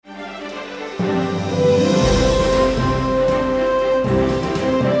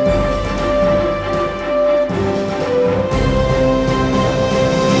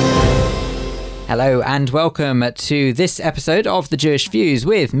Hello and welcome to this episode of The Jewish Views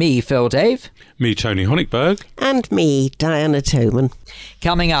with me, Phil Dave. Me, Tony Honigberg. And me, Diana Toman.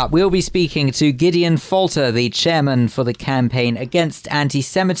 Coming up, we'll be speaking to Gideon Falter, the chairman for the Campaign Against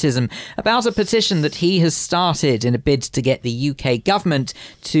Antisemitism, about a petition that he has started in a bid to get the UK government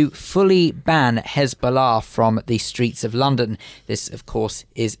to fully ban Hezbollah from the streets of London. This, of course,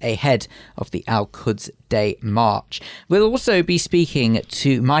 is ahead of the Al-Quds Day March. We'll also be speaking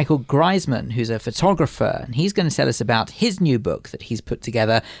to Michael Greisman, who's a photographer, and he's going to tell us about his new book that he's put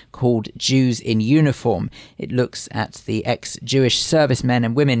together called Jews in Uniform. It looks at the ex-Jewish servicemen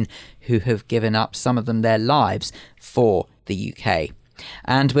and women who have given up, some of them, their lives for the UK.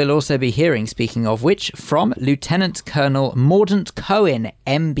 And we'll also be hearing, speaking of which, from Lieutenant Colonel Mordaunt Cohen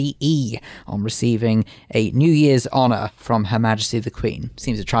MBE on receiving a New Year's honour from Her Majesty the Queen.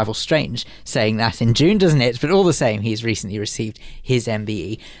 Seems a trifle strange saying that in June, doesn't it? But all the same, he's recently received his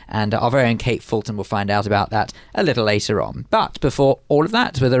MBE, and our very own Kate Fulton will find out about that a little later on. But before all of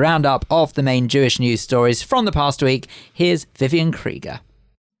that, with a roundup of the main Jewish news stories from the past week, here's Vivian Krieger.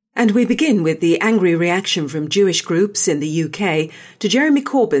 And we begin with the angry reaction from Jewish groups in the UK to Jeremy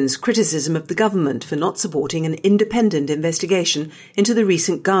Corbyn's criticism of the government for not supporting an independent investigation into the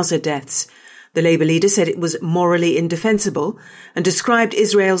recent Gaza deaths. The Labour leader said it was morally indefensible and described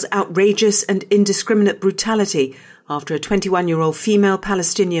Israel's outrageous and indiscriminate brutality after a 21-year-old female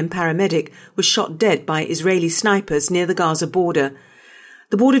Palestinian paramedic was shot dead by Israeli snipers near the Gaza border.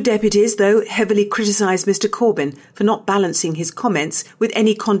 The Board of Deputies, though, heavily criticised Mr Corbyn for not balancing his comments with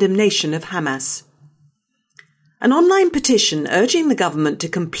any condemnation of Hamas. An online petition urging the government to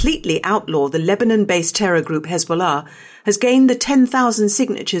completely outlaw the Lebanon-based terror group Hezbollah has gained the 10,000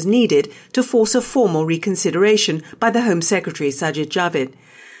 signatures needed to force a formal reconsideration by the Home Secretary Sajid Javid.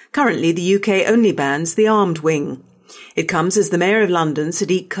 Currently, the UK only bans the armed wing. It comes as the Mayor of London,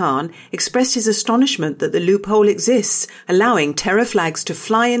 Sadiq Khan, expressed his astonishment that the loophole exists, allowing terror flags to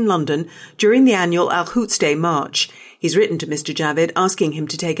fly in London during the annual Al-Quds Day March. He's written to Mr Javid asking him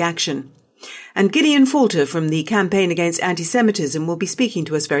to take action. And Gideon Falter from the Campaign Against Antisemitism will be speaking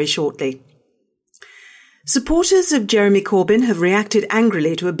to us very shortly. Supporters of Jeremy Corbyn have reacted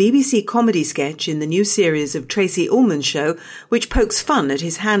angrily to a BBC comedy sketch in the new series of Tracy Ullman's show, which pokes fun at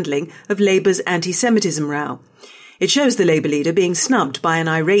his handling of Labour's anti-Semitism row. It shows the Labour leader being snubbed by an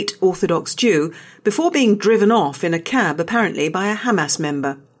irate Orthodox Jew before being driven off in a cab, apparently by a Hamas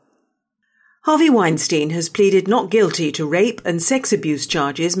member. Harvey Weinstein has pleaded not guilty to rape and sex abuse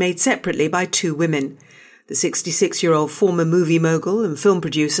charges made separately by two women. The 66-year-old former movie mogul and film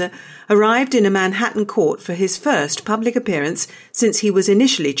producer arrived in a Manhattan court for his first public appearance since he was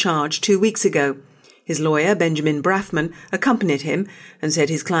initially charged 2 weeks ago. His lawyer, Benjamin Brafman, accompanied him and said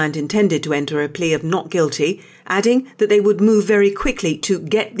his client intended to enter a plea of not guilty, adding that they would move very quickly to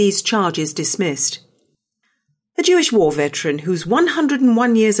get these charges dismissed. A Jewish war veteran who's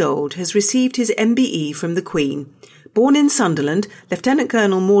 101 years old has received his MBE from the Queen. Born in Sunderland, Lieutenant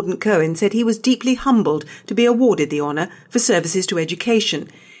Colonel Mordaunt Cohen said he was deeply humbled to be awarded the honour for services to education.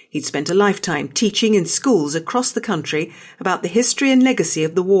 He'd spent a lifetime teaching in schools across the country about the history and legacy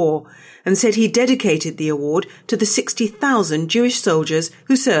of the war, and said he dedicated the award to the 60,000 Jewish soldiers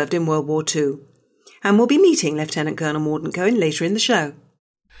who served in World War II. And we'll be meeting Lieutenant Colonel Mordaunt Cohen later in the show.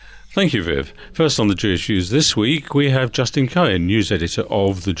 Thank you, Viv. First on the Jewish Views this week, we have Justin Cohen, news editor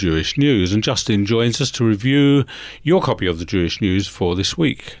of the Jewish News. And Justin joins us to review your copy of the Jewish News for this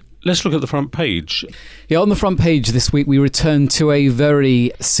week. Let's look at the front page. Yeah, on the front page this week, we return to a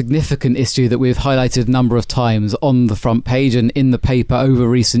very significant issue that we've highlighted a number of times on the front page and in the paper over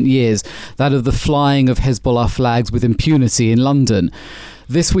recent years, that of the flying of Hezbollah flags with impunity in London.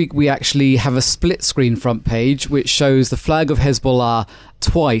 This week, we actually have a split-screen front page which shows the flag of Hezbollah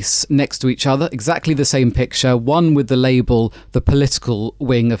twice next to each other, exactly the same picture, one with the label, the political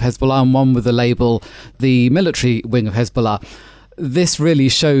wing of Hezbollah, and one with the label, the military wing of Hezbollah. This really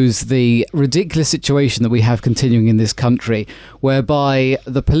shows the ridiculous situation that we have continuing in this country, whereby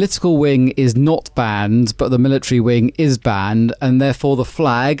the political wing is not banned, but the military wing is banned, and therefore the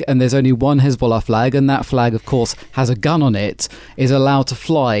flag, and there's only one Hezbollah flag, and that flag, of course, has a gun on it, is allowed to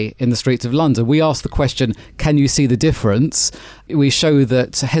fly in the streets of London. We ask the question, can you see the difference? We show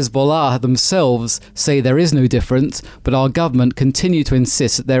that Hezbollah themselves say there is no difference, but our government continue to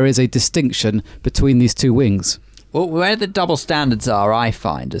insist that there is a distinction between these two wings. Well, where the double standards are, I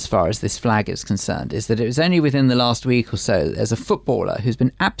find, as far as this flag is concerned, is that it was only within the last week or so there's a footballer who's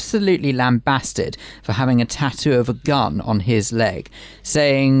been absolutely lambasted for having a tattoo of a gun on his leg,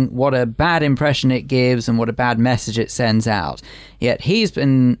 saying what a bad impression it gives and what a bad message it sends out. Yet he's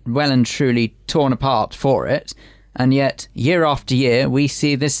been well and truly torn apart for it, and yet year after year we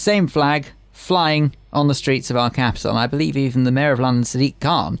see this same flag flying on the streets of our capital. And I believe even the Mayor of London, Sadiq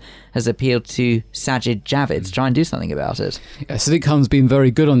Khan, has appealed to Sajid Javid to try and do something about it. Yeah, Sadiq Khan's been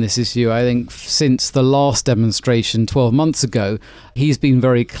very good on this issue. I think since the last demonstration 12 months ago, he's been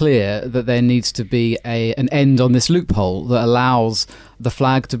very clear that there needs to be an end on this loophole that allows the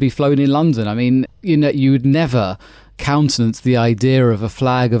flag to be flown in London. I mean, you would never countenance the idea of a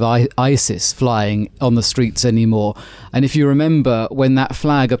flag of ISIS flying on the streets anymore. And if you remember when that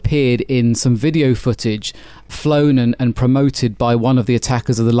flag appeared in some video footage flown and promoted by one of the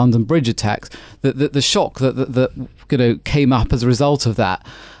attackers of the London Bridge attacks, the shock that came up as a result of that,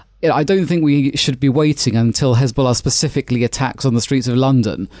 I don't think we should be waiting until Hezbollah specifically attacks on the streets of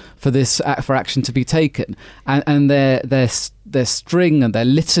London for action to be taken. And their string and their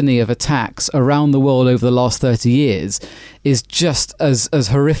litany of attacks around the world over the last 30 years is just as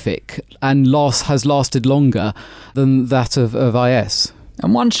horrific and has lasted longer than that of IS.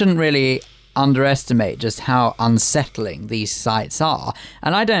 And one shouldn't really underestimate just how unsettling these sites are.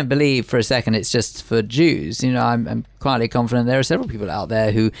 And I don't believe for a second it's just for Jews. I'm quietly confident there are several people out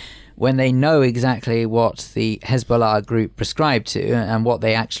there who, when they know exactly what the Hezbollah group prescribe to and what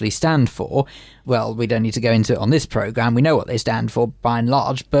they actually stand for, well, we don't need to go into it on this programme. We know what they stand for by and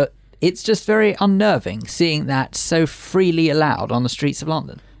large, but it's just very unnerving seeing that so freely allowed on the streets of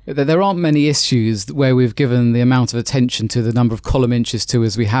London. There aren't many issues where we've given the amount of attention to the number of column inches to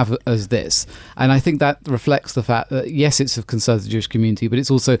as we have as this. And I think that reflects the fact that, yes, it's of concern to the Jewish community, but it's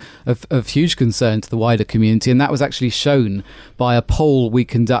also of huge concern to the wider community. And that was actually shown by a poll we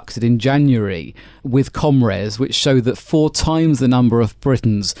conducted in January with Comres, which showed that 4 times the number of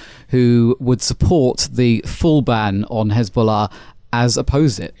Britons who would support the full ban on Hezbollah as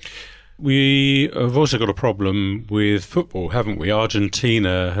opposed it. We have also got a problem with football, haven't we?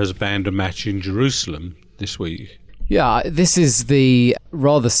 Argentina has banned a match in Jerusalem this week. Yeah, this is the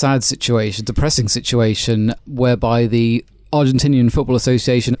rather sad situation, depressing situation, whereby the Argentinian Football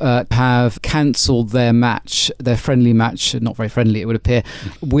Association have cancelled their friendly match, not very friendly it would appear,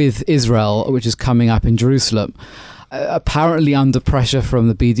 with Israel, which is coming up in Jerusalem. Apparently under pressure from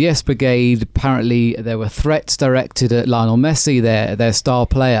the BDS brigade. Apparently there were threats directed at Lionel Messi, their star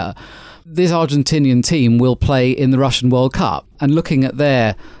player. This Argentinian team will play in the Russian World Cup, and looking at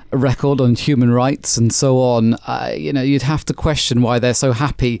their record on human rights and so on, you'd have to question why they're so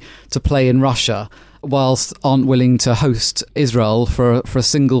happy to play in Russia whilst aren't willing to host Israel for a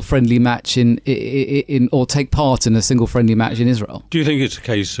single friendly match or take part in a single friendly match in Israel. Do you think it's a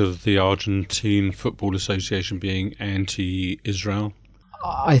case of the Argentine Football Association being anti-Israel?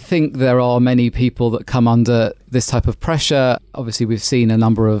 I think there are many people that come under this type of pressure. Obviously, we've seen a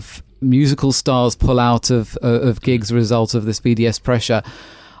number of musical stars pull out of gigs as a result of this BDS pressure.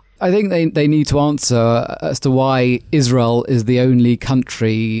 I think they need to answer as to why Israel is the only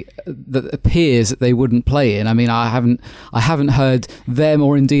country that appears that they wouldn't play in. I mean, I haven't heard them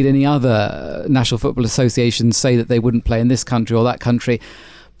or indeed any other National Football Association say that they wouldn't play in this country or that country.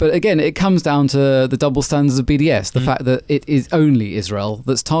 But again, it comes down to the double standards of BDS, the fact that it is only Israel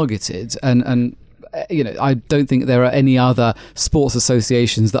that's targeted, and I don't think there are any other sports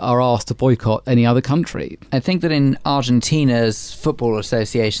associations that are asked to boycott any other country. I think that in Argentina's Football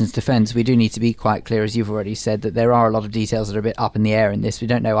Association's defence, we do need to be quite clear, as you've already said, that there are a lot of details that are a bit up in the air in this. We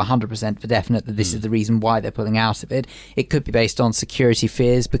don't know 100% for definite that this is the reason why they're pulling out of it. It could be based on security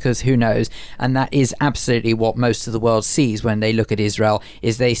fears, because who knows? And that is absolutely what most of the world sees when they look at Israel,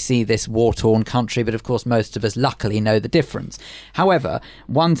 is they see this war-torn country, but of course most of us luckily know the difference. However,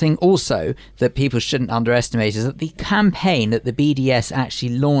 one thing also that people shouldn't underestimate is that the campaign that the BDS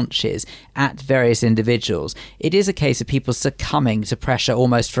actually launches at various individuals, it is a case of people succumbing to pressure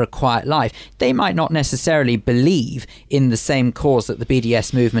almost for a quiet life. They might not necessarily believe in the same cause that the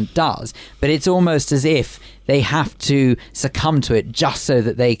BDS movement does, but it's almost as if they have to succumb to it just so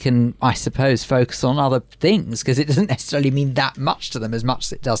that they can, I suppose, focus on other things, because it doesn't necessarily mean that much to them as much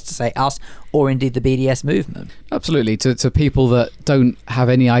as it does to, say, us or indeed the BDS movement. Absolutely. To people that don't have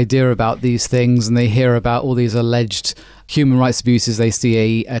any idea about these things and they hear about all these alleged human rights abuses, they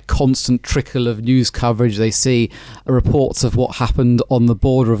see a constant trickle of news coverage. They see reports of what happened on the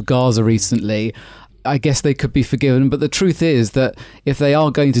border of Gaza recently. I guess they could be forgiven, but the truth is that if they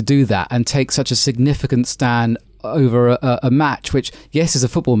are going to do that and take such a significant stand over a match, which, yes, is a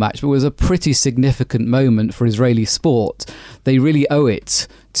football match, but was a pretty significant moment for Israeli sport, they really owe it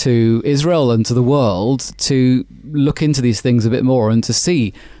to Israel and to the world to look into these things a bit more and to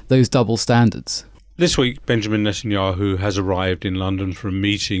see those double standards. This week, Benjamin Netanyahu has arrived in London for a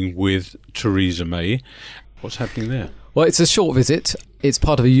meeting with Theresa May. What's happening there? Well, it's a short visit. It's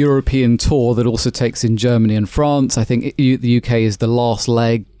part of a European tour that also takes in Germany and France. I think the UK is the last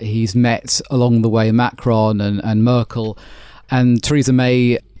leg. He's met along the way Macron and Merkel. And Theresa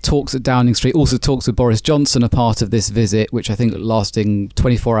May talks at Downing Street, also talks with Boris Johnson, a part of this visit, which I think lasting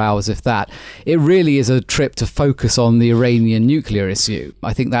 24 hours, if that. It really is a trip to focus on the Iranian nuclear issue.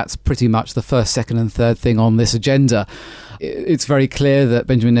 I think that's pretty much the first, second and third thing on this agenda. It's very clear that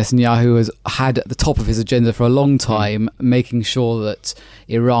Benjamin Netanyahu has had at the top of his agenda for a long time, making sure that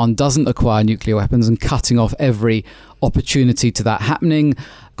Iran doesn't acquire nuclear weapons and cutting off every opportunity to that happening.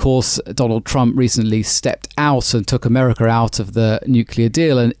 Of course, Donald Trump recently stepped out and took America out of the nuclear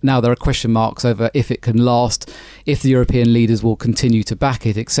deal, and now there are question marks over if it can last, if the European leaders will continue to back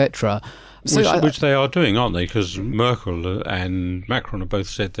it, etc. Which they are doing, aren't they? Because Merkel and Macron have both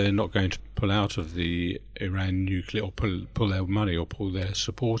said they're not going to pull out of the Iran nuclear, or pull their money or pull their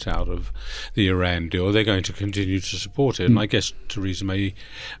support out of the Iran deal. They're going to continue to support it. And I guess Theresa may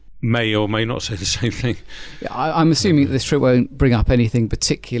or may not say the same thing. I'm assuming that this trip won't bring up anything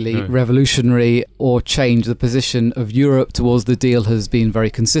particularly revolutionary or change. The position of Europe towards the deal has been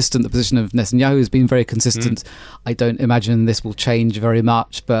very consistent. The position of Netanyahu has been very consistent. I don't imagine this will change very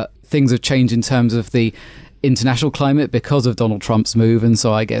much, but things have changed in terms of the international climate because of Donald Trump's move, and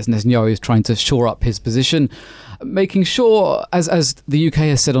so I guess Netanyahu is trying to shore up his position, making sure, as the UK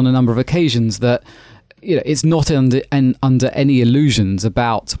has said on a number of occasions, that it's not under any illusions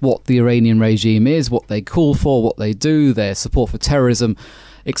about what the Iranian regime is, what they call for, what they do, their support for terrorism,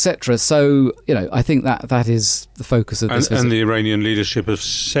 etc. So, I think that is the focus of this visit. And the Iranian leadership have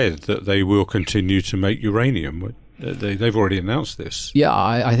said that they will continue to make uranium. They've already announced this. Yeah,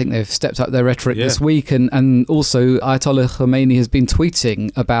 I think they've stepped up their rhetoric this week. And also Ayatollah Khomeini has been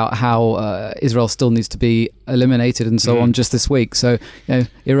tweeting about how Israel still needs to be eliminated and so on just this week. So,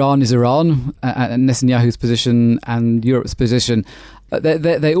 Iran is Iran, and Netanyahu's position and Europe's position.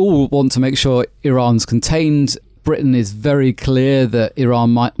 They all want to make sure Iran's contained. Britain is very clear that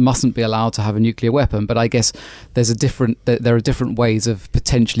Iran mustn't be allowed to have a nuclear weapon. But I guess there are different ways of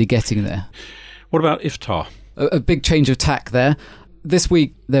potentially getting there. What about Iftar? A big change of tack there. This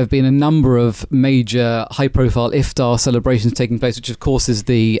week, there have been a number of major high-profile iftar celebrations taking place, which of course is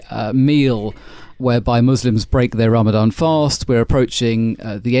the meal whereby Muslims break their Ramadan fast. We're approaching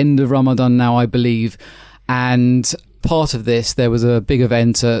the end of Ramadan now, I believe. And part of this, there was a big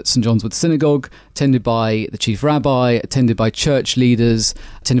event at St. John's Wood Synagogue, attended by the chief rabbi, attended by church leaders,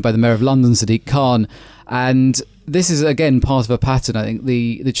 attended by the Mayor of London, Sadiq Khan. And this is, again, part of a pattern. I think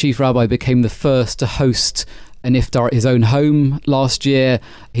the chief rabbi became the first to host an iftar at his own home last year.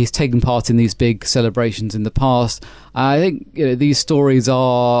 He's taken part in these big celebrations in the past. I think these stories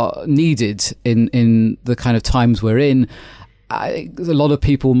are needed in the kind of times we're in. I think a lot of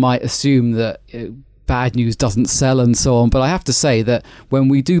people might assume that bad news doesn't sell and so on, but I have to say that when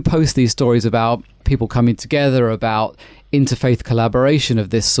we do post these stories about people coming together, about interfaith collaboration of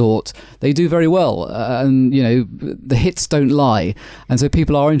this sort, they do very well, and the hits don't lie, and so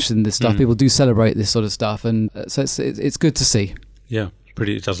people are interested in this stuff. People do celebrate this sort of stuff, and so it's good to see. Yeah,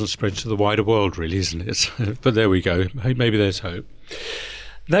 it doesn't spread to the wider world, really, isn't it? But there we go. Maybe there's hope.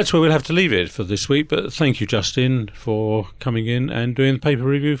 That's where we'll have to leave it for this week, but thank you, Justin, for coming in and doing the paper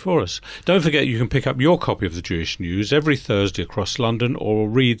review for us. Don't forget you can pick up your copy of the Jewish News every Thursday across London, or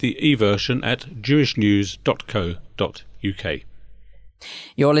read the e-version at jewishnews.co.uk.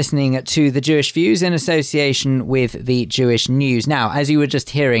 You're listening to The Jewish Views in association with The Jewish News. Now, as you were just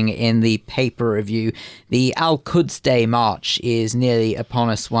hearing in the paper review, the Al-Quds Day March is nearly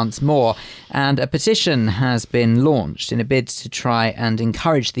upon us once more, and a petition has been launched in a bid to try and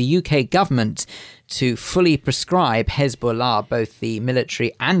encourage the UK government to fully proscribe Hezbollah, both the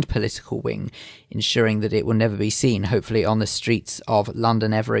military and political wing, ensuring that it will never be seen, hopefully, on the streets of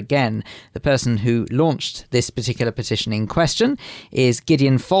London ever again. The person who launched this particular petition in question is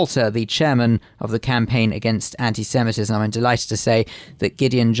Gideon Falter, the chairman of the Campaign Against Antisemitism. I'm delighted to say that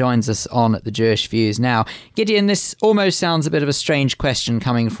Gideon joins us on The Jewish Views now. Gideon, this almost sounds a bit of a strange question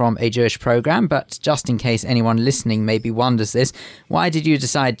coming from a Jewish programme, but just in case anyone listening maybe wonders this, why did you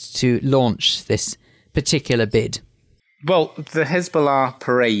decide to launch this particular bid? Well, the Hezbollah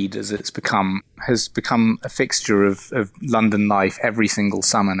parade, as it's become, has become a fixture of London life every single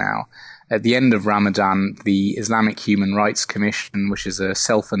summer now. At the end of Ramadan, the Islamic Human Rights Commission, which is a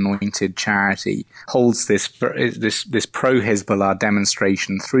self-anointed charity, holds this pro-Hezbollah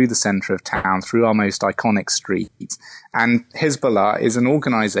demonstration through the centre of town, through our most iconic streets. And Hezbollah is an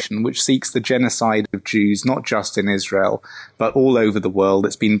organisation which seeks the genocide of Jews, not just in Israel, but all over the world.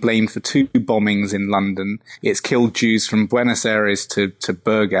 It's been blamed for 2 bombings in London. It's killed Jews from Buenos Aires to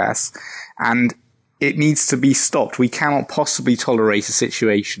Burgas. And it needs to be stopped. We cannot possibly tolerate a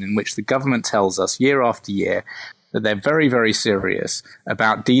situation in which the government tells us year after year that they're very, very serious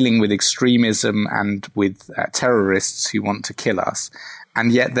about dealing with extremism and with terrorists who want to kill us.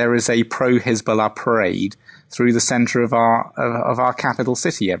 And yet there is a pro-Hezbollah parade through the center of our capital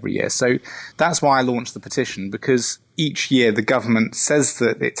city every year. So that's why I launched the petition, because each year the government says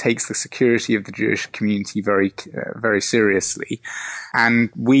that it takes the security of the Jewish community very, very seriously. And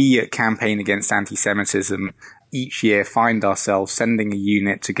we at Campaign Against Antisemitism each year find ourselves sending a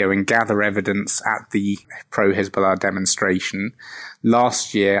unit to go and gather evidence at the pro-Hezbollah demonstration.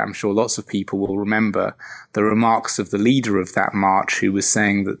 Last year, I'm sure lots of people will remember the remarks of the leader of that march, who was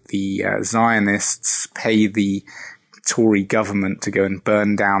saying that the Zionists pay the Tory government to go and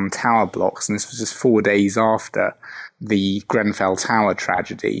burn down tower blocks. And this was just 4 days after the Grenfell Tower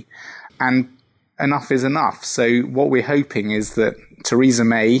tragedy. And enough is enough. So what we're hoping is that Theresa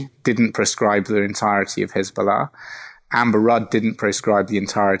May didn't proscribe the entirety of Hezbollah. Amber Rudd didn't proscribe the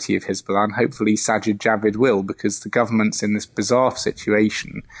entirety of Hezbollah, and hopefully Sajid Javid will, because the government's in this bizarre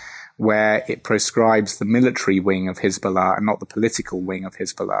situation where it proscribes the military wing of Hezbollah and not the political wing of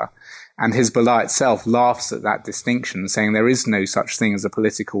Hezbollah. And Hezbollah itself laughs at that distinction, saying there is no such thing as a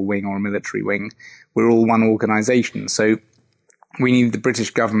political wing or a military wing. We're all one organization. So we need the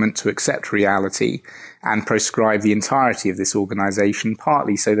British government to accept reality and proscribe the entirety of this organisation,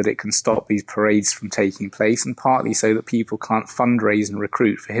 partly so that it can stop these parades from taking place, and partly so that people can't fundraise and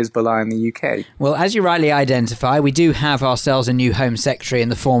recruit for Hezbollah in the UK. Well, as you rightly identify, we do have ourselves a new Home Secretary in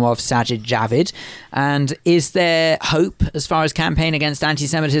the form of Sajid Javid. And is there hope, as far as Campaign Against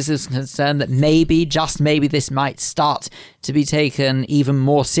Antisemitism is concerned, that maybe, just maybe, this might start to be taken even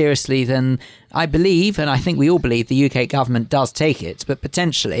more seriously than I believe, and I think we all believe, the UK government does take it, but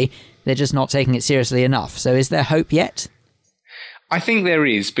potentially they're just not taking it seriously enough. So is there hope yet? I think there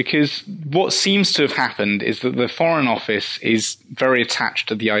is, because what seems to have happened is that the Foreign Office is very attached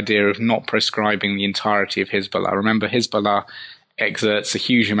to the idea of not proscribing the entirety of Hezbollah. Remember, Hezbollah exerts a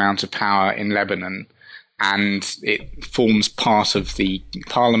huge amount of power in Lebanon, and it forms part of the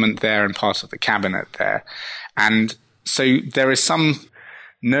parliament there and part of the cabinet there. And so there is some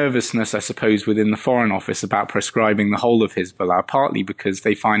nervousness, I suppose, within the Foreign Office about proscribing the whole of Hezbollah, partly because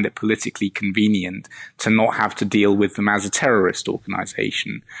they find it politically convenient to not have to deal with them as a terrorist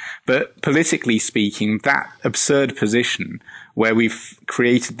organization. But politically speaking, that absurd position where we've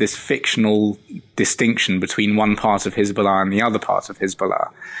created this fictional distinction between one part of Hezbollah and the other part of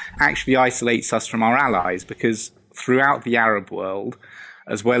Hezbollah actually isolates us from our allies, because throughout the Arab world,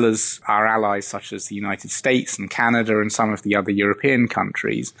 as well as our allies such as the United States and Canada and some of the other European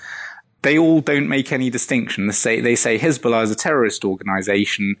countries, they all don't make any distinction. They say Hezbollah is a terrorist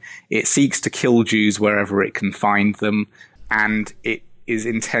organization. It seeks to kill Jews wherever it can find them, and it is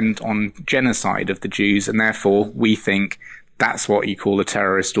intent on genocide of the Jews, and therefore we think that's what you call a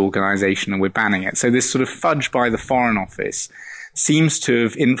terrorist organization and we're banning it. So this sort of fudge by the Foreign Office seems to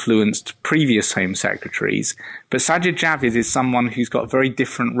have influenced previous Home Secretaries. But Sajid Javid is someone who's got a very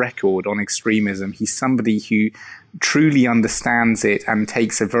different record on extremism. He's somebody who truly understands it and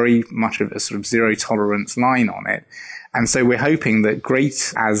takes a very much of a sort of zero tolerance line on it. And so we're hoping that,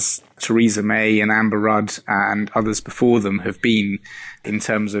 great as Theresa May and Amber Rudd and others before them have been in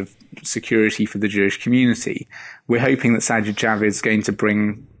terms of security for the Jewish community, we're hoping that Sajid Javid is going to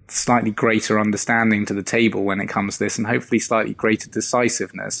bring slightly greater understanding to the table when it comes to this, and hopefully slightly greater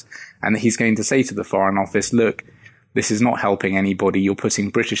decisiveness. And that he's going to say to the Foreign Office, look, this is not helping anybody. You're putting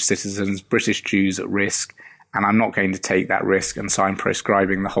British citizens, British Jews at risk. And I'm not going to take that risk, and so I'm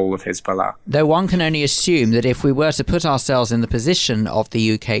proscribing the whole of Hezbollah. Though one can only assume that if we were to put ourselves in the position of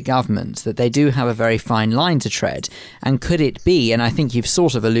the UK government, that they do have a very fine line to tread. And could it be, and I think you've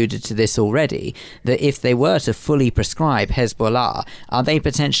sort of alluded to this already, that if they were to fully proscribe Hezbollah, are they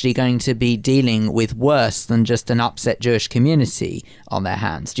potentially going to be dealing with worse than just an upset Jewish community on their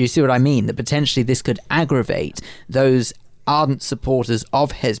hands? Do you see what I mean? That potentially this could aggravate those ardent supporters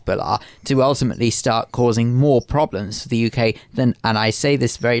of Hezbollah to ultimately start causing more problems for the UK than, and I say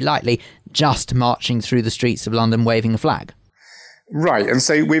this very lightly, just marching through the streets of London waving a flag. Right, and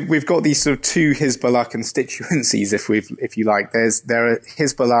so we've got these sort of two Hezbollah constituencies, if you like. There are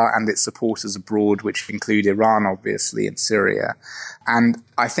Hezbollah and its supporters abroad, which include Iran, obviously, and Syria. And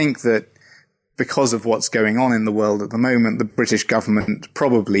I think that because of what's going on in the world at the moment, the British government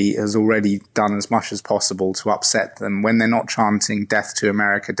probably has already done as much as possible to upset them. When they're not chanting death to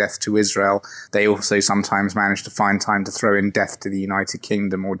America, death to Israel, they also sometimes manage to find time to throw in death to the United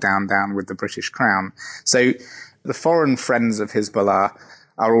Kingdom or down with the British crown. So the foreign friends of Hezbollah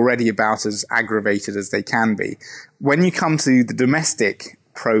are already about as aggravated as they can be. When you come to the domestic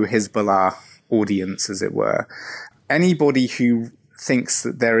pro-Hezbollah audience, as it were. Anybody who thinks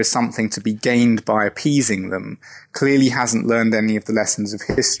that there is something to be gained by appeasing them clearly hasn't learned any of the lessons of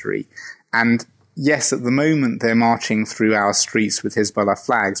history. And yes, at the moment they're marching through our streets with Hezbollah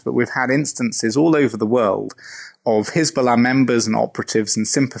flags, but we've had instances all over the world of Hezbollah members and operatives and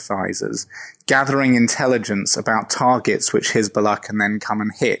sympathizers gathering intelligence about targets which Hezbollah can then come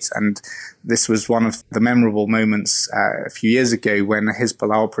and hit. And this was one of the memorable moments a few years ago when a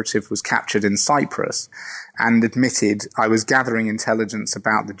Hezbollah operative was captured in Cyprus and admitted, I was gathering intelligence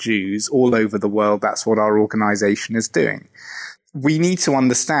about the Jews all over the world. That's what our organization is doing. We need to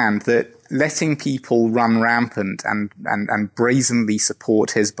understand that letting people run rampant and brazenly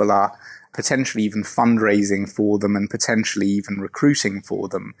support Hezbollah, potentially even fundraising for them and potentially even recruiting for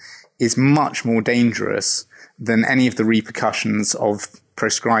them, is much more dangerous than any of the repercussions of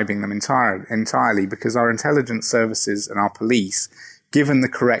proscribing them entirely, because our intelligence services and our police, given the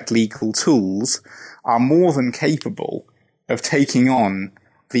correct legal tools, are more than capable of taking on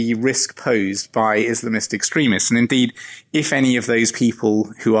the risk posed by Islamist extremists. And indeed, if any of those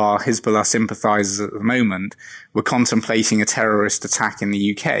people who are Hezbollah sympathizers at the moment were contemplating a terrorist attack in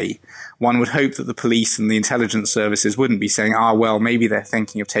the UK, one would hope that the police and the intelligence services wouldn't be saying, well, maybe they're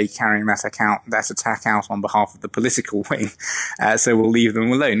thinking of carrying that attack out on behalf of the political wing, so we'll leave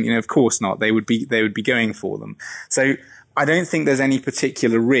them alone. Of course not. They would be going for them. So I don't think there's any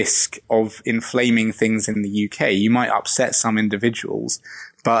particular risk of inflaming things in the UK. You might upset some individuals,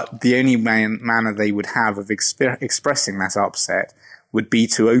 but the only manner they would have of expressing that upset would be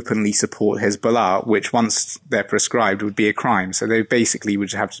to openly support Hezbollah, which once they're proscribed would be a crime. So they basically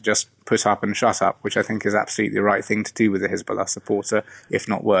would have to just put up and shut up, which I think is absolutely the right thing to do with a Hezbollah supporter, if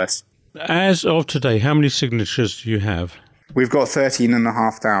not worse. As of today, how many signatures do you have? We've got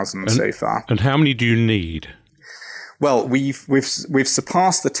 13,500 so far. And how many do you need? Well, we've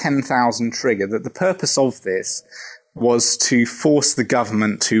surpassed the 10,000 trigger. That the purpose of this was to force the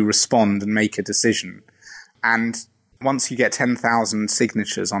government to respond and make a decision. And once you get 10,000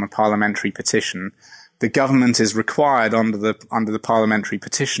 signatures on a parliamentary petition, the government is required under the parliamentary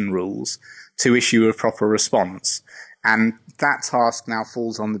petition rules to issue a proper response. And that task now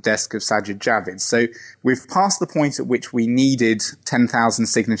falls on the desk of Sajid Javid. So we've passed the point at which we needed 10,000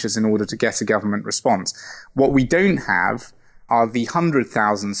 signatures in order to get a government response. What we don't have are the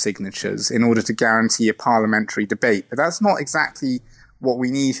 100,000 signatures in order to guarantee a parliamentary debate. But that's not exactly what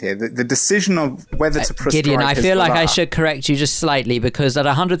we need here. The decision of whether to prescribe Gideon, I feel like I should correct you just slightly, because at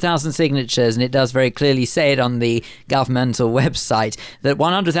 100,000 signatures, and it does very clearly say it on the governmental website, that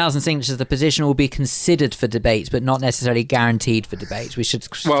 100,000 signatures, the petition will be considered for debate, but not necessarily guaranteed for debate. We should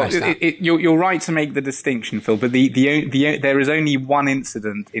stress that. You're right to make the distinction, Phil, but there is only one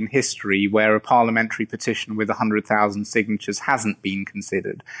incident in history where a parliamentary petition with 100,000 signatures hasn't been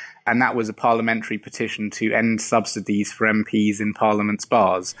considered. And that was a parliamentary petition to end subsidies for MPs in Parliament's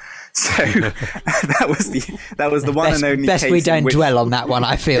bars. So that was the one and only case. Best we don't dwell on that one,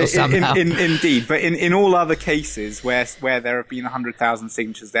 I feel, somehow. Indeed. But in all other cases where there have been 100,000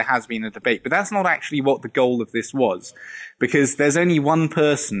 signatures, there has been a debate. But that's not actually what the goal of this was, because there's only one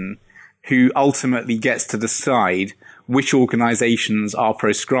person who ultimately gets to decide which organisations are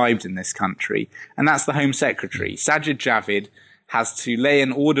proscribed in this country, and that's the Home Secretary. Sajid Javid has to lay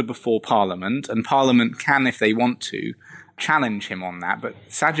an order before Parliament, and Parliament can, if they want to, challenge him on that. But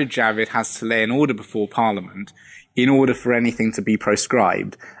Sajid Javid has to lay an order before Parliament in order for anything to be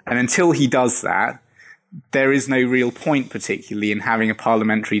proscribed. And until he does that, there is no real point, particularly, in having a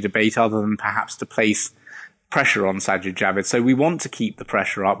parliamentary debate other than perhaps to place pressure on Sajid Javid. So we want to keep the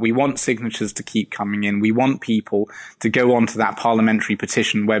pressure up. We want signatures to keep coming in. We want people to go onto that parliamentary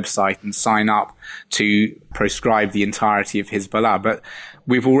petition website and sign up to proscribe the entirety of Hezbollah. But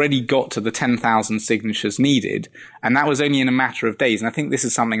we've already got to the 10,000 signatures needed, and that was only in a matter of days. And I think this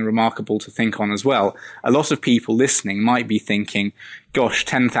is something remarkable to think on as well. A lot of people listening might be thinking, gosh,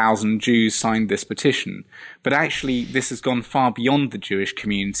 10,000 Jews signed this petition. But actually, this has gone far beyond the Jewish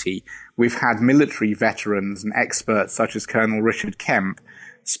community. We've had military veterans and experts such as Colonel Richard Kemp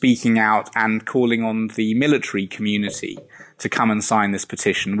speaking out and calling on the military community to come and sign this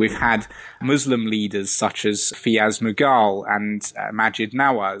petition. We've had Muslim leaders such as Fiyaz Mughal and Majid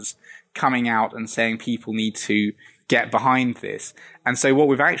Nawaz coming out and saying people need to get behind this. And so what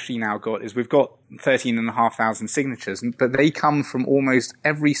we've actually now got is we've got 13,500 signatures, but they come from almost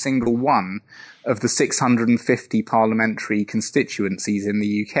every single one of the 650 parliamentary constituencies in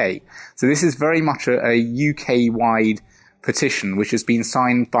the UK. So this is very much a UK-wide petition, which has been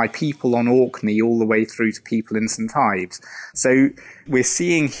signed by people on Orkney all the way through to people in St. Ives. So we're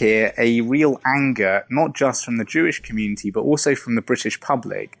seeing here a real anger, not just from the Jewish community, but also from the British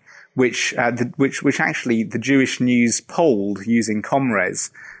public, which actually the Jewish News polled using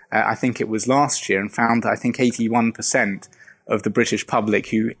Comres, I think it was last year, and found that I think 81% of the British public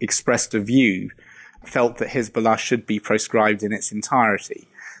who expressed a view felt that Hezbollah should be proscribed in its entirety.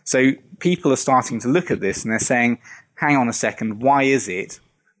 So people are starting to look at this and they're saying, hang on a second, why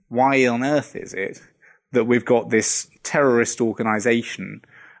on earth is it that we've got this terrorist organisation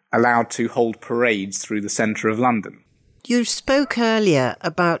allowed to hold parades through the centre of London? You spoke earlier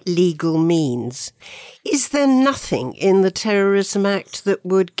about legal means. Is there nothing in the Terrorism Act that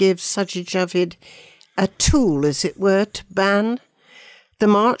would give Sajid Javid a tool, as it were, to ban the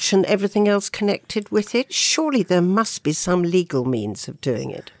march and everything else connected with it? Surely there must be some legal means of doing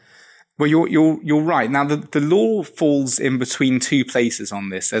it. Well, you're right. Now, the law falls in between two places on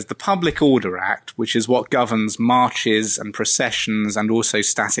this. There's the Public Order Act, which is what governs marches and processions and also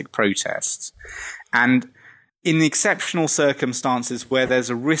static protests. And in the exceptional circumstances where there's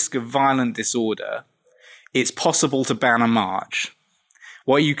a risk of violent disorder, it's possible to ban a march.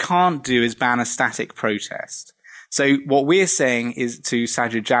 What you can't do is ban a static protest. So what we're saying is to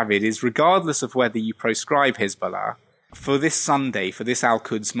Sajid Javid is, regardless of whether you proscribe Hezbollah, for this Sunday, for this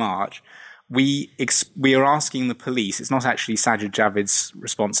Al-Quds march, we are asking the police, it's not actually Sajid Javid's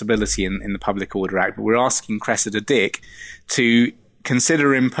responsibility in the Public Order Act, but we're asking Cressida Dick to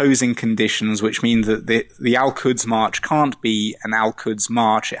consider imposing conditions which mean that the Al-Quds march can't be an Al-Quds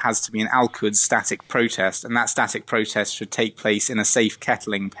march, it has to be an Al-Quds static protest, and that static protest should take place in a safe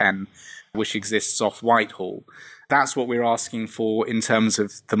kettling pen which exists off Whitehall. That's what we're asking for in terms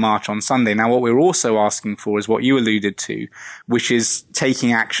of the march on Sunday. Now, what we're also asking for is what you alluded to, which is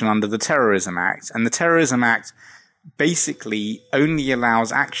taking action under the Terrorism Act. And the Terrorism Act basically only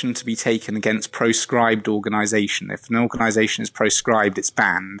allows action to be taken against proscribed organisation. If an organisation is proscribed, it's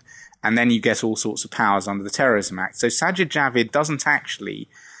banned. And then you get all sorts of powers under the Terrorism Act. So Sajid Javid doesn't actually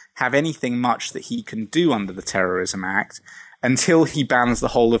have anything much that he can do under the Terrorism Act until he bans the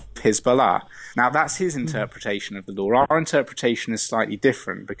whole of Hezbollah. Now, that's his interpretation of the law. Our interpretation is slightly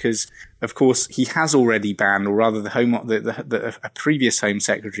different because, of course, he has already banned, or rather a previous Home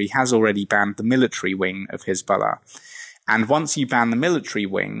Secretary has already banned the military wing of Hezbollah. And once you ban the military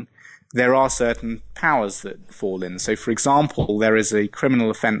wing, there are certain powers that fall in. So, for example, there is a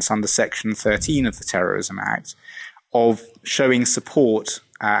criminal offence under Section 13 of the Terrorism Act of showing support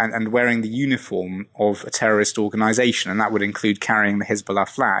and wearing the uniform of a terrorist organisation, and that would include carrying the Hezbollah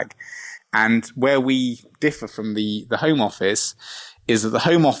flag. And where we differ from the Home Office is that the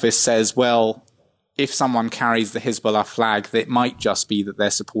Home Office says, well, if someone carries the Hezbollah flag, it might just be that they're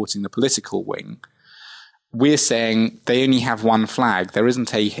supporting the political wing. We're saying they only have one flag. There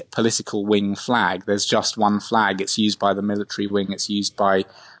isn't a political wing flag. There's just one flag. It's used by the military wing. It's used by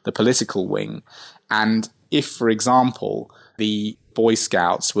the political wing. And if, for example, the Boy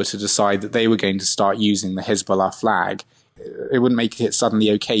Scouts were to decide that they were going to start using the Hezbollah flag, it wouldn't make it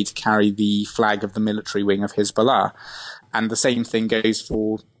suddenly okay to carry the flag of the military wing of Hezbollah. And the same thing goes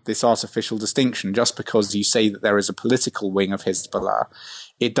for this artificial distinction. Just because you say that there is a political wing of Hezbollah,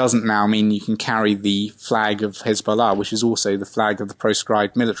 it doesn't now mean you can carry the flag of Hezbollah, which is also the flag of the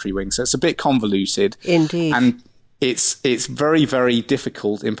proscribed military wing. So it's a bit convoluted. Indeed. And it's very, very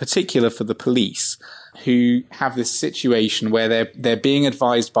difficult, in particular for the police, who have this situation where they're being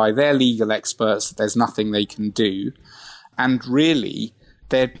advised by their legal experts that there's nothing they can do. And really,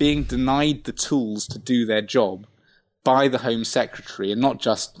 they're being denied the tools to do their job by the Home Secretary, and not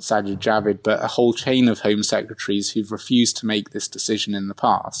just Sajid Javid, but a whole chain of Home Secretaries who've refused to make this decision in the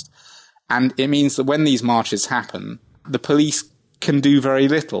past. And it means that when these marches happen, the police can do very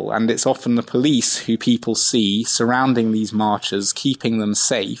little, and it's often the police who people see surrounding these marches, keeping them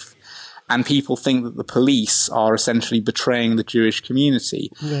safe, and people think that the police are essentially betraying the Jewish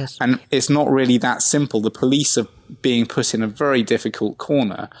community. Yes. And it's not really that simple. The police are being put in a very difficult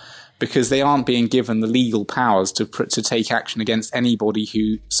corner because they aren't being given the legal powers to take action against anybody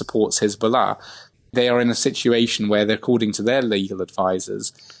who supports Hezbollah. They are in a situation where, according to their legal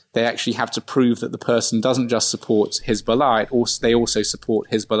advisors, they actually have to prove that the person doesn't just support Hezbollah, they also support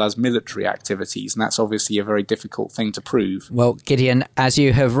Hezbollah's military activities, and that's obviously a very difficult thing to prove. Well, Gideon, as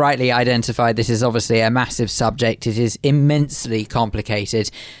you have rightly identified, this is obviously a massive subject. It is immensely complicated,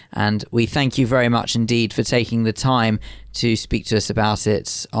 and we thank you very much indeed for taking the time to speak to us about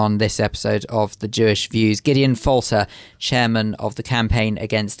it on this episode of The Jewish Views. Gideon Falter, chairman of the Campaign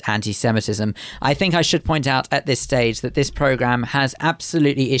Against Antisemitism. I think I should point out at this stage that this programme has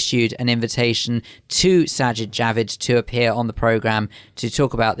absolutely issued an invitation to Sajid Javid to appear on the programme to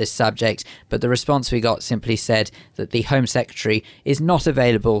talk about this subject, but the response we got simply said that the Home Secretary is not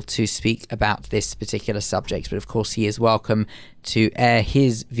available to speak about this particular subject. But of course, he is welcome to air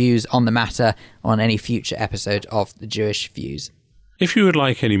his views on the matter on any future episode of The Jewish Views. If you would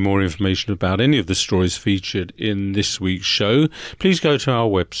like any more information about any of the stories featured in this week's show, please go to our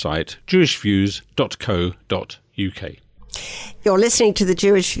website, jewishviews.co.uk. You're listening to The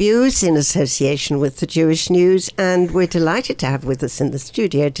Jewish Views in association with The Jewish News, and we're delighted to have with us in the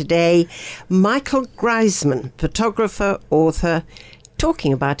studio today Michael Greisman, photographer, author,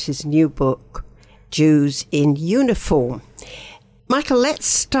 talking about his new book, Jews in Uniform. Michael, let's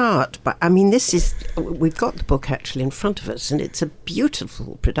start. But we've got the book actually in front of us, and it's a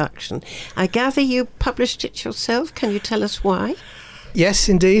beautiful production. I gather you published it yourself. Can you tell us why? Yes,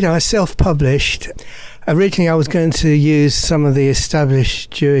 indeed. I self-published. Originally, I was going to use some of the established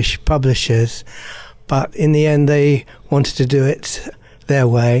Jewish publishers, but in the end, they wanted to do it their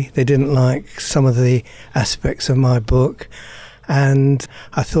way. They didn't like some of the aspects of my book, and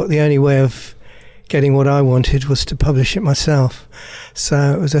I thought the only way of getting what I wanted was to publish it myself.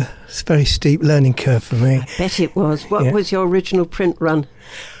 So it was a very steep learning curve for me. I bet it was. What was your original print run?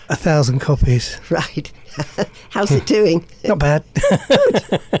 1,000 copies. Right. How's it doing? Not bad.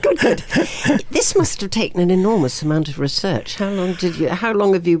 Good. This must have taken an enormous amount of research. How long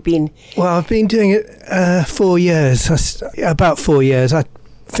have you been? Well, I've been doing it 4 years. About 4 years. I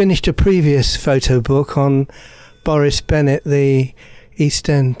finished a previous photo book on Boris Bennett, the East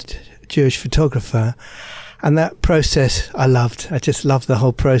End Jewish photographer, and that process I loved. I just loved the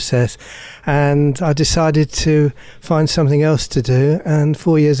whole process, and I decided to find something else to do, and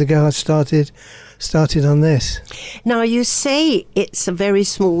 4 years ago I started on this. Now, you say it's a very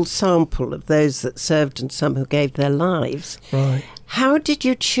small sample of those that served and some who gave their lives. Right. How did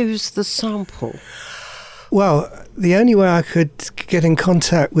you choose the sample? Well, the only way I could get in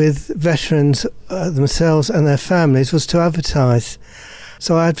contact with veterans themselves and their families was to advertise.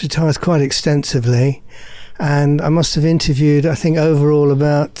 So I advertised quite extensively, and I must have interviewed, I think, overall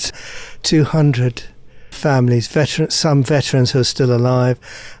about 200 families, some veterans who are still alive,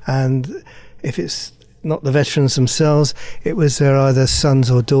 and if it's not the veterans themselves, it was their either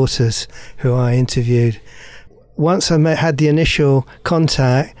sons or daughters who I interviewed. Once I had the initial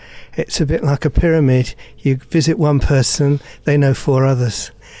contact, it's a bit like a pyramid. You visit one person, they know 4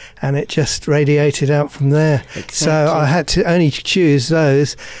 others. And it just radiated out from there. Exactly. So I had to only choose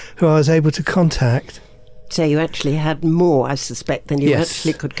those who I was able to contact. So you actually had more, I suspect, than you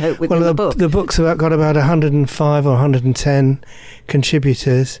actually could cope with in the book. The book's got about 105 or 110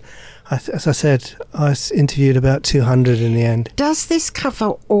 contributors. As I said, I interviewed about 200 in the end. Does this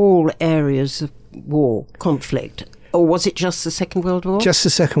cover all areas of war, conflict? Or was it just the Second World War? Just the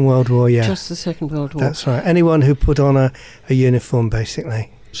Second World War, yeah. Just the Second World War. That's right. Anyone who put on a uniform,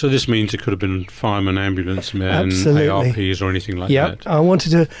 basically. So this means it could have been firemen, ambulance men, Absolutely. ARPs or anything like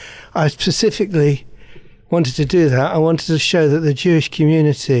that? I specifically wanted to do that. I wanted to show that the Jewish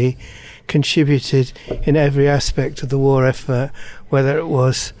community contributed in every aspect of the war effort, whether it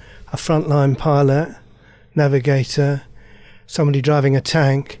was a frontline pilot, navigator, somebody driving a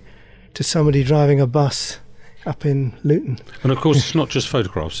tank, to somebody driving a bus up in Luton. And of course, it's not just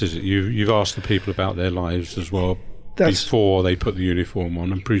photographs, is it? You've asked the people about their lives as well. Before they put the uniform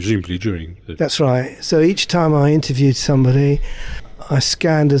on, and presumably during. That's right. So each time I interviewed somebody, I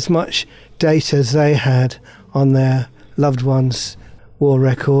scanned as much data as they had on their loved one's war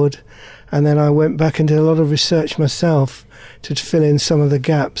record, and then I went back and did a lot of research myself to fill in some of the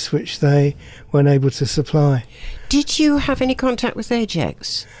gaps which they weren't able to supply. Did you have any contact with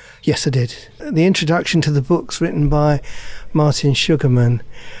Ajax? Yes, I did. The introduction to the book's written by Martin Sugarman,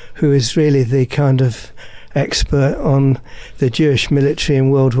 who is really the kind of expert on the Jewish military in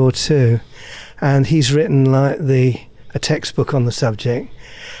World War II, and he's written like a textbook on the subject.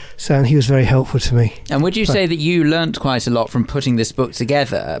 So he was very helpful to me. And would you say that you learnt quite a lot from putting this book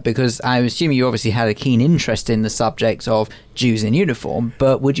together? Because I assume you obviously had a keen interest in the subject of Jews in uniform,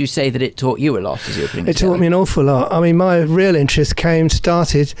 but would you say that it taught you a lot as you were putting it together? It taught me an awful lot. I mean, my real interest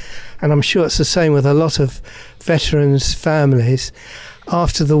started, and I'm sure it's the same with a lot of veterans' families,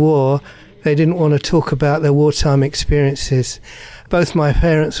 after the war. They didn't want to talk about their wartime experiences. Both my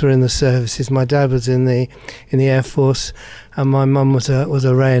parents were in the services. My dad was in the Air Force, and my mum was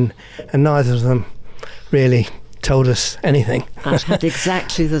a Wren, and neither of them really told us anything. I had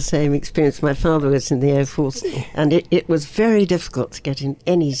exactly the same experience. My father was in the Air Force, and it was very difficult to get in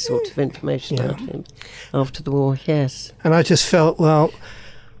any sort of information out of him after the war, yes. And I just felt, well,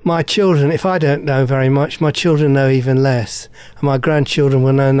 my children, if I don't know very much, my children know even less, and my grandchildren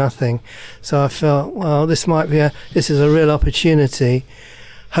will know nothing. So I felt, well, this is a real opportunity.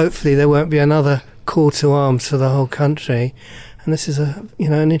 Hopefully there won't be another call to arms for the whole country. And this is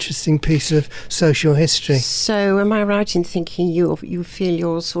an interesting piece of social history. So am I right in thinking you feel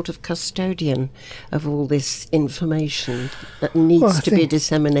you're sort of custodian of all this information that needs to be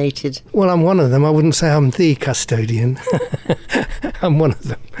disseminated? Well, I'm one of them. I wouldn't say I'm the custodian. I'm one of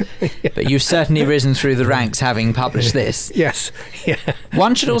them. But you've certainly risen through the ranks having published this. Yes. Yeah.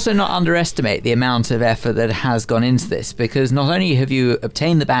 One should also not underestimate the amount of effort that has gone into this, because not only have you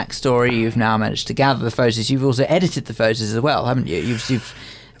obtained the backstory, you've now managed to gather the photos, you've also edited the photos as well, haven't you? You've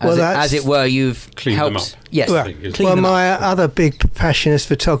as it were, you've cleaned helped. Them up. Yes. Well, my other big passion is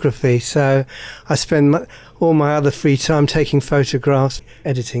photography, so I spend all my other free time taking photographs,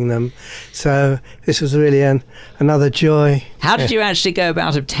 editing them. So this was really another joy. How did you actually go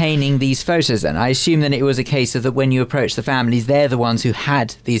about obtaining these photos then? I assume that it was a case of that when you approached the families, they're the ones who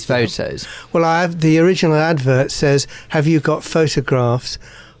had these photos. Well, the original advert says, have you got photographs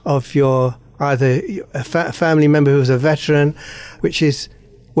of your either a family member who was a veteran, which is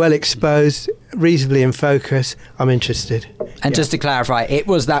well exposed, reasonably in focus, I'm interested. And just to clarify, it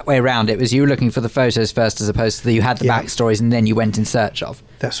was that way around. It was you looking for the photos first as opposed to you had the backstories and then you went in search of.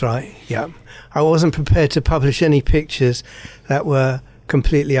 That's right, yeah. I wasn't prepared to publish any pictures that were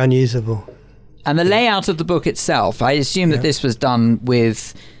completely unusable. And the layout of the book itself, I assume that this was done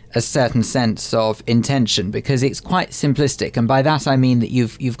with a certain sense of intention, because it's quite simplistic. And by that I mean that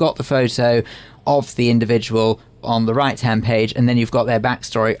you've got the photo of the individual on the right-hand page, and then you've got their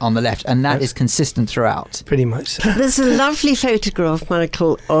backstory on the left, and that is consistent throughout. Pretty much so. There's a lovely photograph,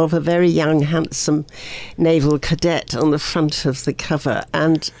 Michael, of a very young, handsome naval cadet on the front of the cover,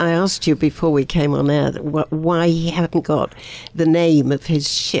 and I asked you before we came on air why he hadn't got the name of his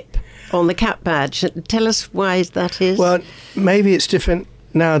ship on the cap badge. Tell us why that is. Well, maybe it's different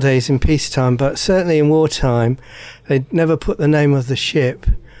nowadays in peacetime, but certainly in wartime, they never put the name of the ship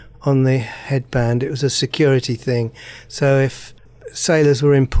on the headband. It was a security thing. So if sailors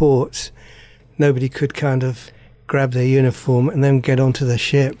were in port, nobody could kind of grab their uniform and then get onto the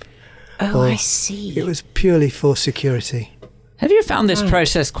ship. Oh, I see. It was purely for security. Have you found this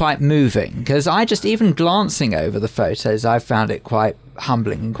process quite moving? Because even glancing over the photos, I found it quite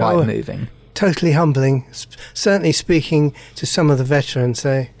humbling and quite moving. Totally humbling. Certainly speaking to some of the veterans,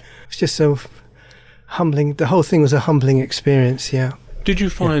 it was just so humbling. The whole thing was a humbling experience, yeah. Did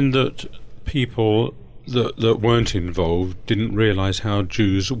you find that people that weren't involved didn't realise how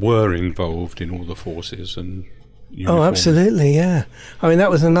Jews were involved in all the forces and uniform? Oh, absolutely, yeah. I mean,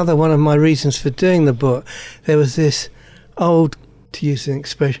 that was another one of my reasons for doing the book. There was this old, to use an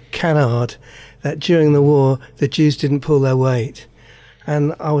expression, canard, that during the war the Jews didn't pull their weight.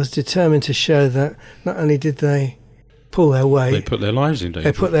 And I was determined to show that not only did they pull their weight, they put their lives in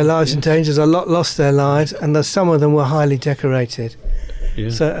danger. They put their lives in danger. A lot lost their lives, and some of them were highly decorated. Yeah.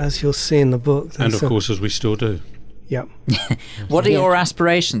 So as you'll see in the book. And of course, as we still do. Yep. What are your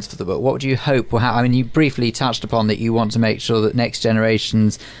aspirations for the book? What would you hope? You briefly touched upon that you want to make sure that next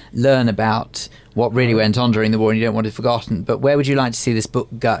generations learn about what really went on during the war and you don't want it forgotten. But where would you like to see this book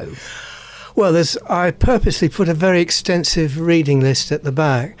go? Well, I purposely put a very extensive reading list at the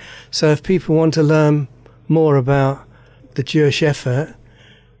back. So if people want to learn more about the Jewish effort,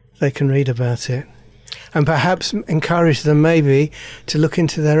 they can read about it. And perhaps encourage them maybe to look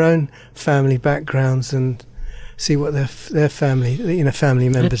into their own family backgrounds and see what their family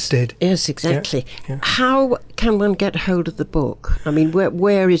members did. Yes, exactly. Yeah. How can one get hold of the book? I mean,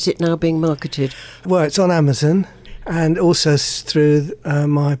 where is it now being marketed? Well, it's on Amazon and also through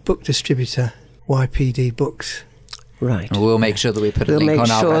my book distributor, YPD Books. Right. And we'll make sure that we put a link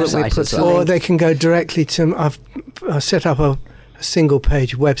on our website as well. Or they can go directly to... I've set up a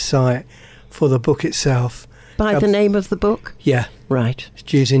single-page website for the book itself. By the name of the book? Yeah. Right.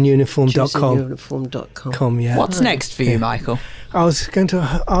 JewsInUniform.com. JewsInUniform.com. Yeah. What's next for you, Michael? I was going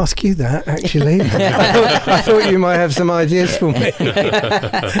to ask you that, actually. I thought you might have some ideas for me.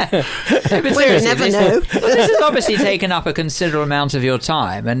 Well, you never know. This has obviously taken up a considerable amount of your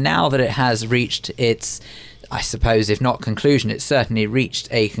time, and now that it has reached its, I suppose, if not conclusion, it's certainly reached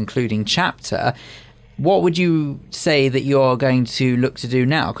a concluding chapter. What would you say that you're going to look to do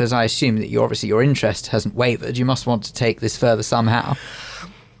now? Because I assume that your interest hasn't wavered. You must want to take this further somehow.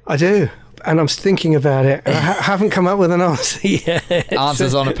 I do. And I'm thinking about it. And I haven't come up with an answer yet.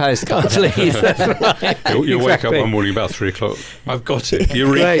 Answers on a postcard, please. Right. You'll wake up one morning about 3 o'clock. I've got it.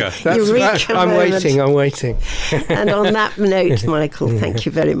 Eureka. I'm waiting. And on that note, Michael, thank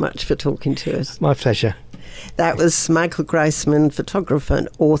you very much for talking to us. My pleasure. That was Michael Greisman, photographer and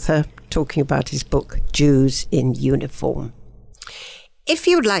author, talking about his book, Jews in Uniform. If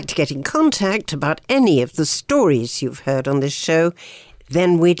you'd like to get in contact about any of the stories you've heard on this show,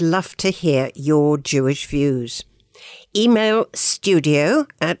 then we'd love to hear your Jewish views. Email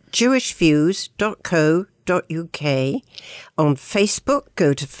studio@jewishviews.co.uk. On Facebook,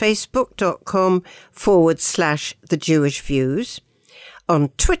 go to facebook.com/The Jewish Views. On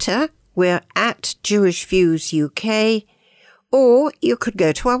Twitter, we're @JewishViewsUK, or you could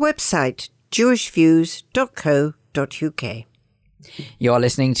go to our website, jewishviews.co.uk. You're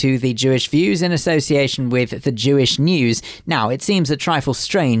listening to The Jewish Views in association with The Jewish News. Now, it seems a trifle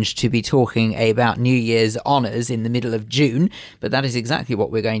strange to be talking about New Year's honours in the middle of June, but that is exactly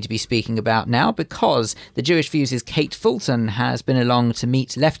what we're going to be speaking about now, because The Jewish Views' Kate Fulton has been along to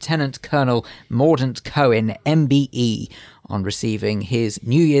meet Lieutenant Colonel Mordaunt Cohen MBE on receiving his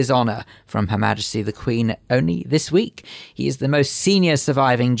New Year's honour from Her Majesty the Queen only this week. He is the most senior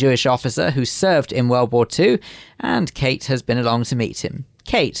surviving Jewish officer who served in World War II, and Kate has been along to meet him.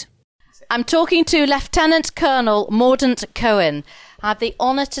 Kate. I'm talking to Lieutenant Colonel Mordaunt Cohen. I have the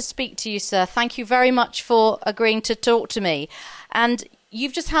honour to speak to you, sir. Thank you very much for agreeing to talk to me. And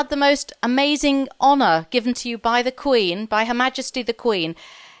you've just had the most amazing honour given to you by the Queen, by Her Majesty the Queen.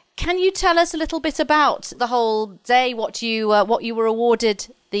 Can you tell us a little bit about the whole day, what you were awarded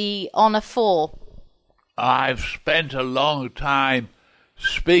the honour for? I've spent a long time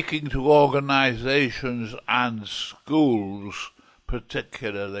speaking to organisations and schools,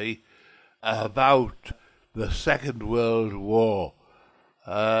 particularly, about the Second World War.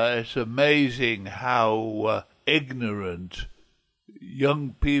 It's amazing how ignorant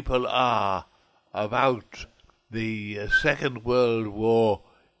young people are about the Second World War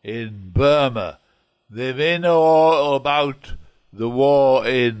in Burma. They may know all about the war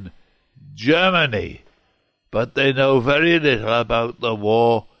in Germany, but they know very little about the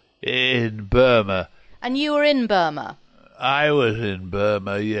war in Burma. And you were in Burma? I was in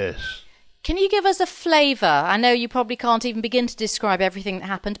Burma, yes. Can you give us a flavour? I know you probably can't even begin to describe everything that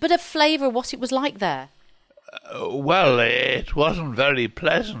happened, but a flavour of what it was like there. Well, it wasn't very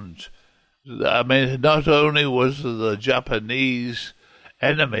pleasant. I mean, not only was the Japanese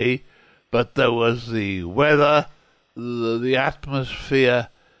enemy, but there was the weather, the atmosphere,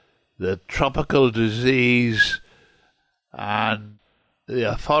 the tropical disease, and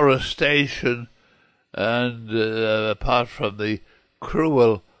the afforestation, and apart from the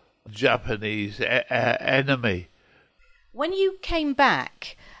cruel Japanese enemy. When you came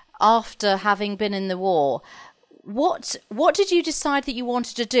back after having been in the war, what did you decide that you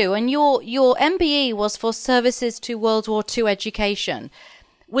wanted to do? And your MBE was for services to World War II education.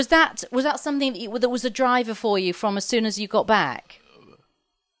 Was that something that was a driver for you from as soon as you got back?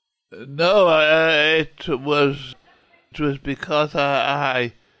 No, it was because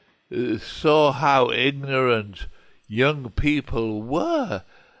I saw how ignorant young people were,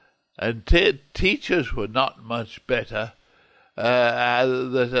 and teachers were not much better.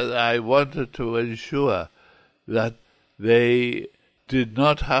 That I wanted to ensure that they did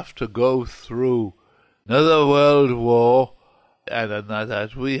not have to go through another world war, and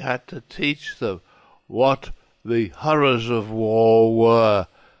that we had to teach them what the horrors of war were.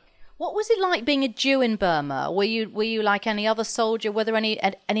 What was it like being a Jew in Burma? Were you like any other soldier? Were there any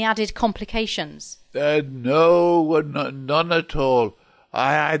added complications? No, none at all.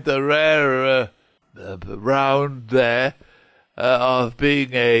 I had the rare round there of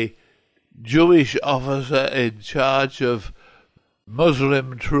being a Jewish officer in charge of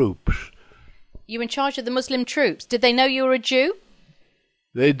Muslim troops. You were in charge of the Muslim troops. Did they know you were a Jew?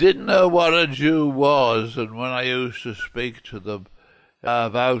 They didn't know what a Jew was, and when I used to speak to them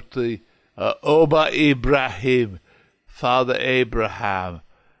about the Oba Ibrahim, Father Abraham,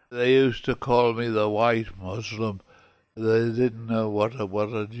 they used to call me the white Muslim. They didn't know what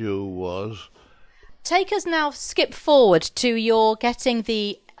a Jew was. Take us now, skip forward to your getting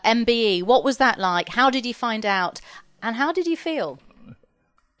the MBE. What was that like? How did you find out? And how did you feel?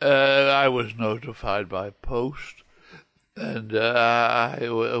 I was notified by post, and I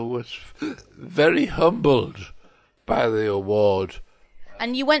was very humbled by the award.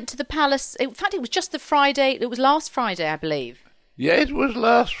 And you went to the palace. In fact, it was just the Friday. It was last Friday, I believe. Yeah, it was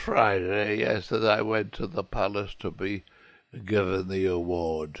last Friday, yes, that I went to the palace to be given the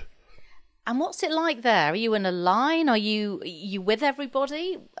award. And what's it like there? Are you in a line? Are you with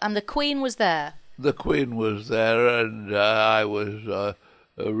everybody? And the Queen was there? The Queen was there, and I was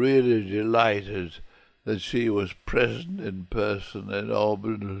really delighted that she was present in person in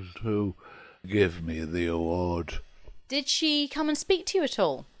Auburn to give me the award. Did she come and speak to you at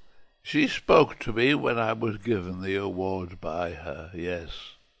all? She spoke to me when I was given the award by her, yes.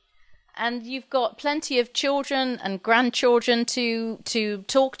 And you've got plenty of children and grandchildren to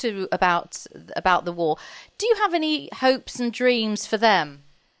talk to about the war. Do you have any hopes and dreams for them?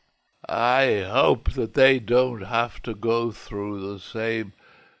 I hope that they don't have to go through the same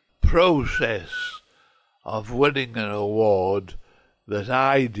process of winning an award that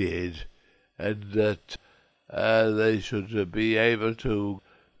I did, and that they should be able to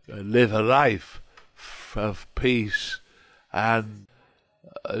live a life of peace and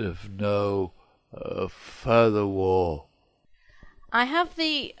of no further war. I have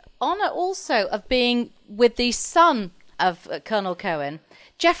the honour also of being with the son of Colonel Cohen,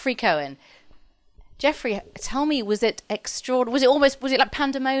 Jeffrey Cohen. Jeffrey, tell me, was it extraordinary? Was it like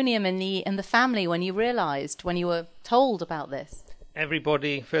pandemonium in the family when you realised, when you were told about this?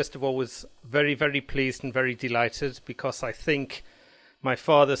 Everybody, first of all, was very, very pleased and very delighted, because I think my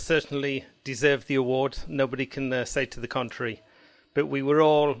father certainly deserved the award. Nobody can say to the contrary. But we were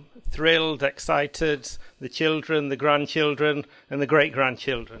all thrilled, excited, the children, the grandchildren, and the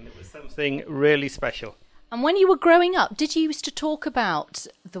great-grandchildren. It was something really special. And when you were growing up, did you used to talk about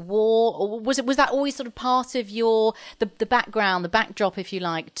the war, or was that always sort of part of the background, the backdrop, if you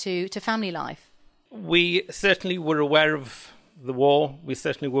like, to family life? We certainly were aware of the war. We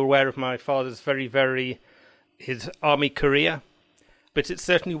certainly were aware of my father's his army career, but it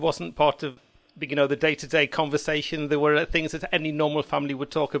certainly wasn't part of the day-to-day conversation. There were things that any normal family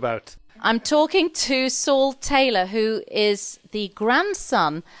would talk about. I'm talking to Saul Taylor, who is the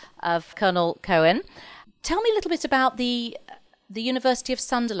grandson of Colonel Cohen. Tell me a little bit about the University of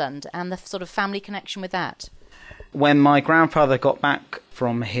Sunderland and the sort of family connection with that. When my grandfather got back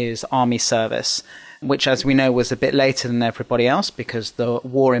from his army service, which, as we know, was a bit later than everybody else because the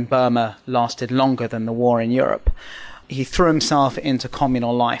war in Burma lasted longer than the war in Europe, he threw himself into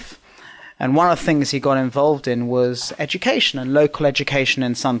communal life. And one of the things he got involved in was education and local education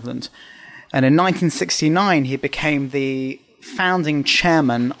in Sunderland. And in 1969, he became the founding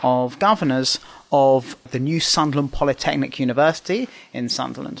chairman of governors of the new Sunderland Polytechnic University in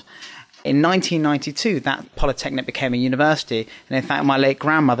Sunderland. In 1992, that polytechnic became a university, and in fact my late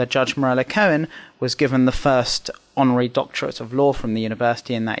grandmother, Judge Morella Cohen, was given the first honorary doctorate of law from the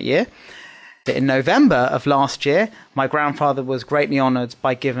university in that year. In November of last year, my grandfather was greatly honoured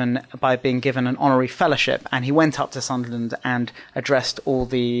by being given an honorary fellowship, and he went up to Sunderland and addressed all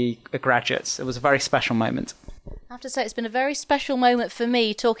the graduates. It was a very special moment. I have to say, it's been a very special moment for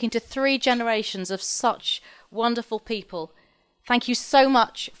me, talking to 3 generations of such wonderful people. Thank you so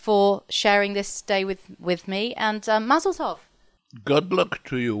much for sharing this day with me, and Mazel Tov. Good luck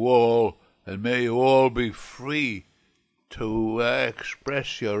to you all, and may you all be free to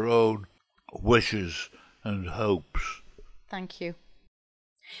express your own wishes and hopes. Thank you.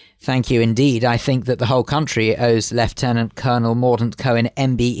 Thank you indeed. I think that the whole country owes Lieutenant Colonel Mordaunt Cohen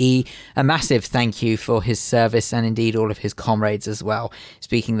MBE a massive thank you for his service, and indeed all of his comrades as well.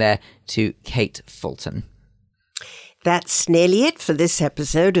 Speaking there to Kate Fulton. That's nearly it for this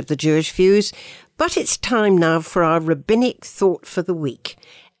episode of The Jewish Views, but it's time now for our Rabbinic Thought for the week.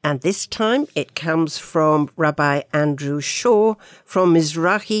 And this time it comes from Rabbi Andrew Shaw from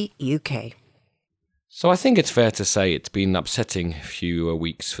Mizrachi UK. So I think it's fair to say it's been an upsetting few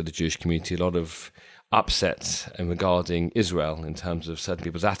weeks for the Jewish community. A lot of upset regarding Israel in terms of certain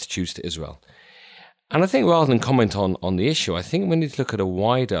people's attitudes to Israel. And I think rather than comment on the issue, I think we need to look at a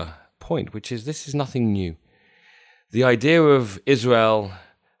wider point, which is this is nothing new. The idea of Israel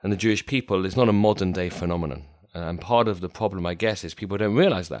and the Jewish people is not a modern day phenomenon. And part of the problem, I guess, is people don't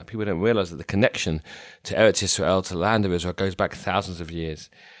realize that. People don't realize that the connection to Eretz Israel, to the land of Israel, goes back thousands of years.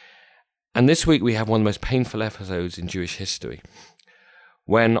 And this week we have one of the most painful episodes in Jewish history,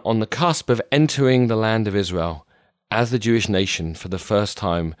 when on the cusp of entering the land of Israel as the Jewish nation for the first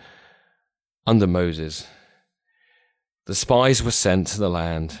time under Moses, the spies were sent to the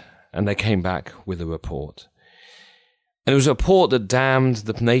land and they came back with a report. And it was a report that damned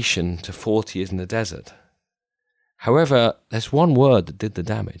the nation to 40 years in the desert. However, there's one word that did the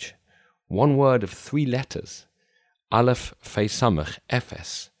damage. One word of 3 letters. Aleph, Fei, Samech,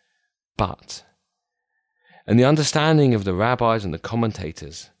 Ephes. But. And the understanding of the rabbis and the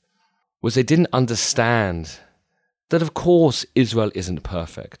commentators was they didn't understand that of course Israel isn't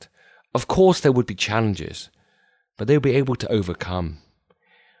perfect. Of course there would be challenges, but they'll be able to overcome.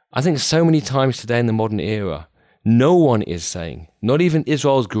 I think so many times today in the modern era, no one is saying, not even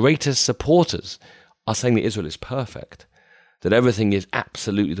Israel's greatest supporters, are saying that Israel is perfect, that everything is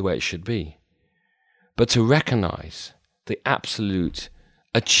absolutely the way it should be. But to recognize the absolute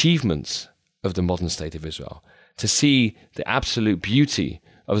achievements of the modern state of Israel, to see the absolute beauty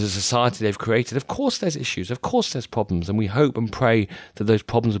of the society they've created. Of course there's issues, of course there's problems, and we hope and pray that those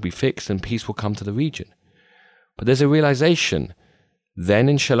problems will be fixed and peace will come to the region. But there's a realization, then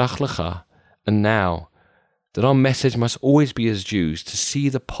in Shalach Lecha, and now, that our message must always be as Jews to see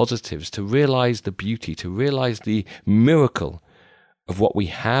the positives, to realize the beauty, to realize the miracle of what we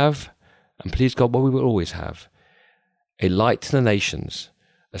have, and please God, what we will always have. A light to the nations,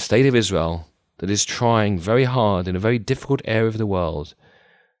 a state of Israel that is trying very hard in a very difficult area of the world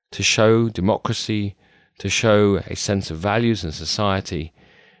to show democracy, to show a sense of values and society,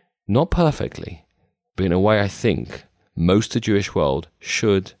 not perfectly, but in a way I think most of the Jewish world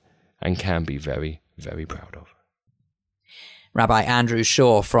should and can be very, very proud of. Rabbi Andrew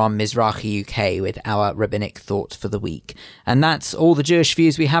Shaw from Mizrachi UK with our Rabbinic Thought for the week. And that's all the Jewish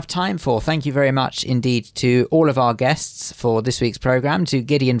views we have time for. Thank you very much indeed to all of our guests for this week's programme, to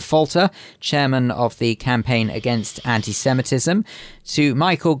Gideon Falter, chairman of the Campaign Against Antisemitism, to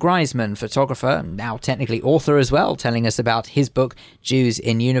Michael Greisman, photographer, now technically author as well, telling us about his book, Jews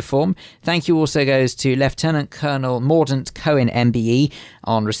in Uniform. Thank you also goes to Lieutenant Colonel Mordaunt Cohen MBE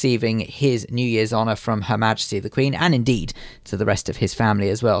on receiving his New Year's honour from Her Majesty the Queen, and indeed to the rest of his family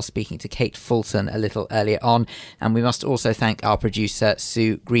as well, speaking to Kate Fulton a little earlier on. And we must also thank our producer,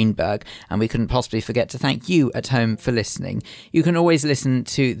 Sue Greenberg, and we couldn't possibly forget to thank you at home for listening. You can always listen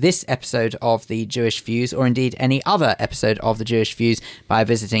to this episode of The Jewish Views, or indeed any other episode of The Jewish Views, by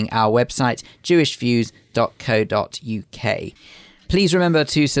visiting our website, jewishviews.co.uk. Please remember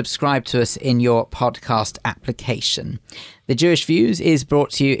to subscribe to us in your podcast application. The Jewish Views is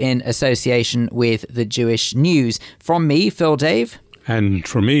brought to you in association with The Jewish News. From me, Phil Dave. And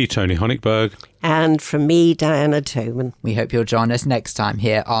from me, Tony Honigberg. And from me, Diana Toman. We hope you'll join us next time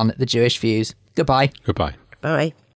here on The Jewish Views. Goodbye. Goodbye. Bye.